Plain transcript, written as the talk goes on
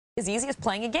as easy as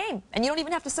playing a game, and you don't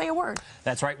even have to say a word.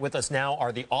 That's right. With us now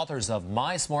are the authors of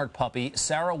My Smart Puppy,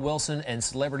 Sarah Wilson, and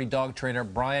celebrity dog trainer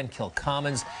Brian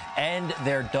Kilcommons, and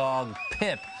their dog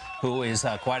Pip, who is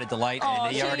quite a delight. Oh,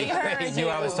 and he already knew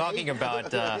I was talking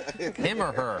about him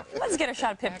or her. Let's get a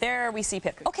shot of Pip. There we see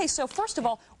Pip. Okay, so first of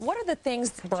all, what are the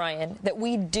things, Brian, that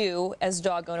we do as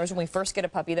dog owners when we first get a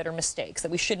puppy that are mistakes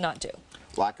that we should not do?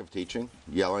 Lack of teaching,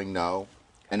 yelling no,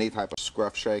 any type of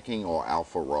scruff shaking or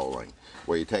alpha rolling,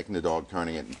 where you're taking the dog,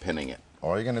 turning it, and pinning it.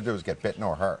 All you're going to do is get bitten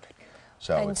or hurt.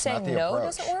 So And it's saying not the no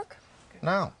approach. doesn't work?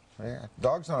 No. Yeah.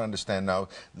 Dogs don't understand no.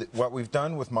 What we've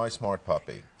done with My Smart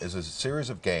Puppy is a series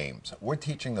of games. We're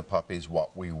teaching the puppies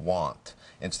what we want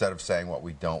instead of saying what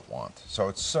we don't want. So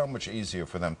it's so much easier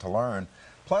for them to learn.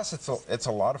 Plus, it's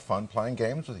a lot of fun playing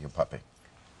games with your puppy.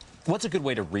 What's a good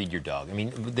way to read your dog? I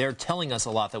mean, they're telling us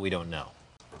a lot that we don't know.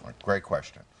 Great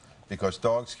question. Because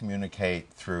dogs communicate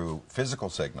through physical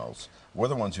signals. We're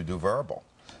the ones who do verbal.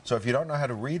 So if you don't know how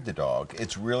to read the dog,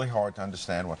 it's really hard to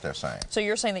understand what they're saying. So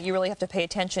you're saying that you really have to pay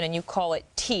attention, and you call it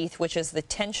teeth, which is the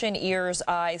tension, ears,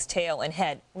 eyes, tail, and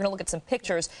head. We're going to look at some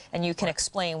pictures, and you can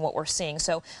explain what we're seeing.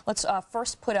 So let's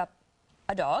first put up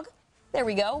a dog. There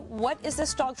we go. What is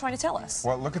this dog trying to tell us?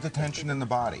 Well, look at the tension in the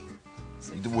body.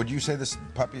 Would you say this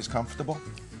puppy is comfortable?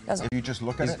 Doesn't. If you just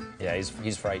look at it? Yeah,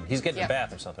 he's frightened. He's getting a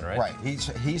bath or something, right? Right.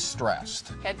 He's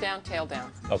stressed. Head down, tail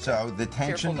down. Okay. So the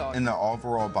tension in the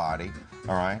overall body,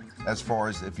 all right, as far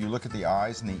as if you look at the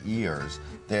eyes and the ears,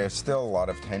 there's still a lot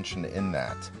of tension in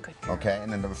that. Okay,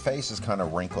 and then the face is kind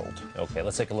of wrinkled. Okay,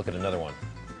 let's take a look at another one.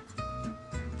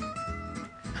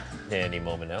 Any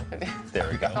moment now. There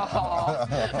we go.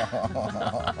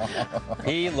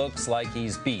 He looks like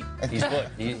he's beat. He's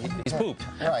he's pooped.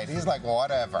 Right, he's like,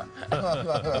 whatever.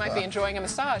 He might be enjoying a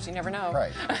massage, you never know.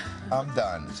 Right, I'm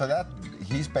done. So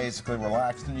he's basically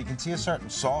relaxed, and you can see a certain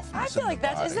softness. I feel like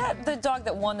is that the dog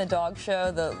that won the dog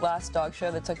show, the last dog show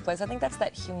that took place? I think that's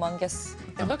that humongous.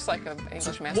 It looks like an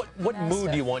English Mastiff. What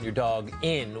mood do you want your dog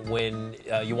in when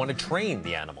you want to train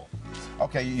the animal?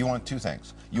 Okay, you want two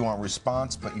things. You want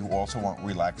response, but you also want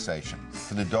relaxation.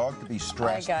 For the dog to be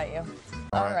stressed. I got you.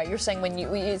 All right, you're saying when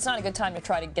it's not a good time to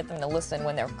try to get them to listen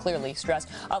when they're clearly stressed.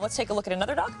 Let's take a look at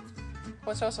another dog.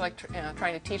 Well, it's also like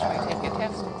trying to teach them how to take a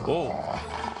test. Oh.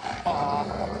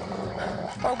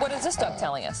 Or what is this dog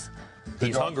telling us?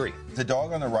 He's hungry. The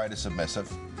dog on the right is submissive.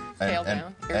 Tail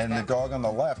down, ears and the back. dog on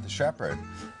the left, the shepherd,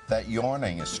 that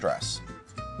yawning is stress.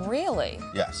 Really?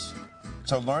 Yes.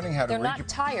 So learning how to They're read not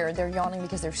tired, they're yawning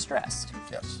because they're stressed.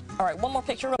 Yes. All right, one more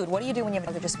picture. What do you do when you have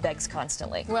a dog that just begs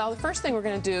constantly? Well, the first thing we're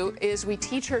going to do is we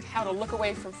teach her how to look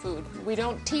away from food. We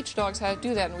don't teach dogs how to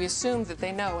do that, and we assume that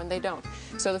they know, and they don't.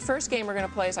 So the first game we're going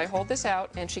to play is I hold this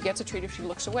out, and she gets a treat if she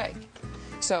looks away.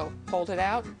 So hold it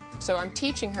out. So I'm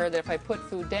teaching her that if I put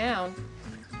food down,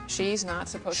 she's not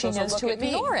supposed to look at me.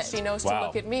 Ignore it. She knows to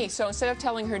look at me. So instead of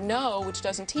telling her no, which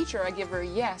doesn't teach her, I give her a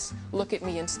yes, look at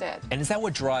me instead. And is that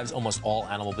what drives almost all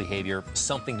animal behavior?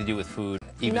 Something to do with food?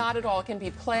 Not at all. It can be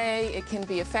play, it can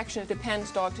be affection. It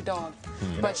depends dog to dog.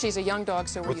 But she's a young dog,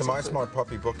 so we're With the using My food. Smart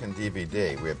Puppy book and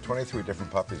DVD, we have 23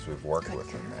 different puppies we've worked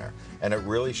with in there. And it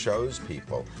really shows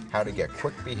people how to get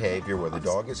quick behavior where the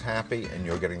dog is happy and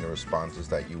you're getting the responses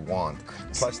that you want.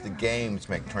 Plus the games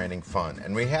make training fun.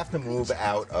 And we have to move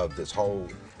out of this whole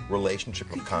relationship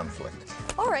of conflict.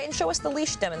 All right, and show us the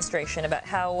leash demonstration about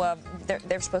how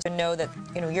they're supposed to know that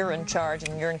you're in charge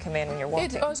and you're in command when you're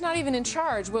walking. It's not even in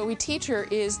charge. What we teach her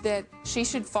is that she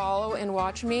should follow and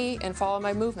watch me and follow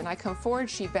my movement. I come forward,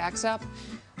 she backs up.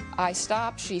 I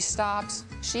stop, she stops.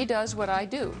 She does what I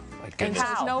do. And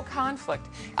there's no conflict.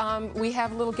 We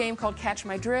have a little game called Catch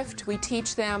My Drift. We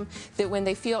teach them that when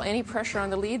they feel any pressure on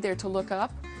the lead, they're to look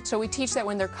up. So we teach that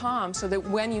when they're calm, so that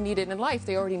when you need it in life,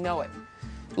 they already know it.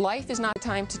 Life is not the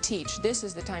time to teach. This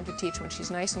is the time to teach when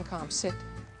she's nice and calm. Sit.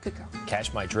 Good girl.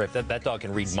 Catch my drift. That dog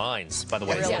can read minds, by the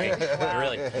way. Really?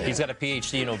 Really. He's got a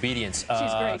PhD in obedience.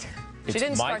 She's great. She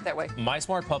didn't start that way. My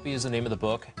Smart Puppy is the name of the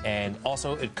book, and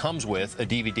also it comes with a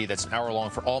DVD that's an hour long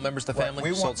for all members of the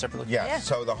family, sold separately. Yes,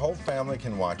 so the whole family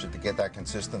can watch it to get that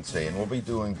consistency, and we'll be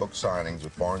doing book signings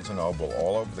with Barnes & Noble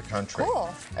all over the country. Cool.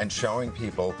 And showing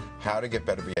people how to get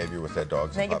better behavior with their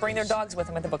dogs. They can bring their dogs with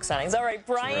them at the book signings. All right,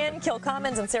 Brian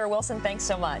Kilcommons and Sarah Wilson, thanks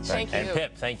so much. Thank you. And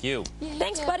Pip, thank you.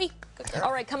 Thanks, buddy.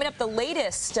 All right, coming up, the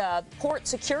latest port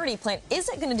security plan. Is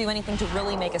it going to do anything to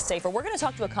really make us safer? We're going to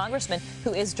talk to a congressman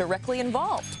who is directly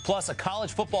involved. Plus, a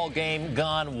college football game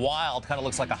gone wild. Kind of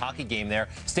looks like a hockey game there.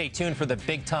 Stay tuned for the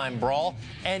big-time brawl.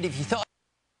 And if you thought...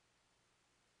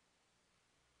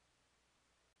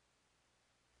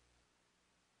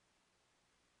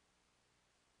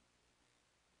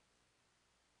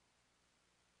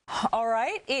 All right.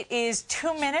 right, it is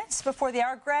 2 minutes before the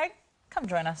hour. Greg, come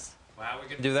join us. Wow, we're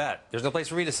going to do that. There's no place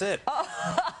for me to sit.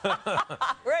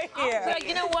 Right here. Greg,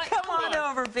 you know what? Come on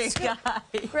over, big guy.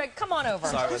 Greg, come on over.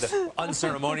 Sorry about that.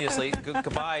 Unceremoniously.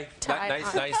 Goodbye.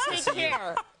 Nice to see you.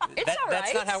 Care. It's all right.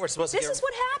 That's not how we're supposed to This is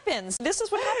what happens. This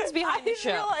is what happens behind the I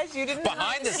show. realize you didn't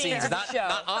Behind the scenes,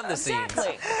 not on the scenes.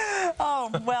 Exactly. Oh,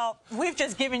 well, we've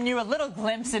just given you a little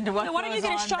glimpse into what Why don't you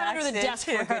goes get a on shot under the backstage desk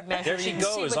for here. good measure? There she You can see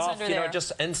goes what's off, under you know, there.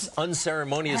 just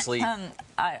unceremoniously.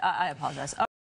 I apologize.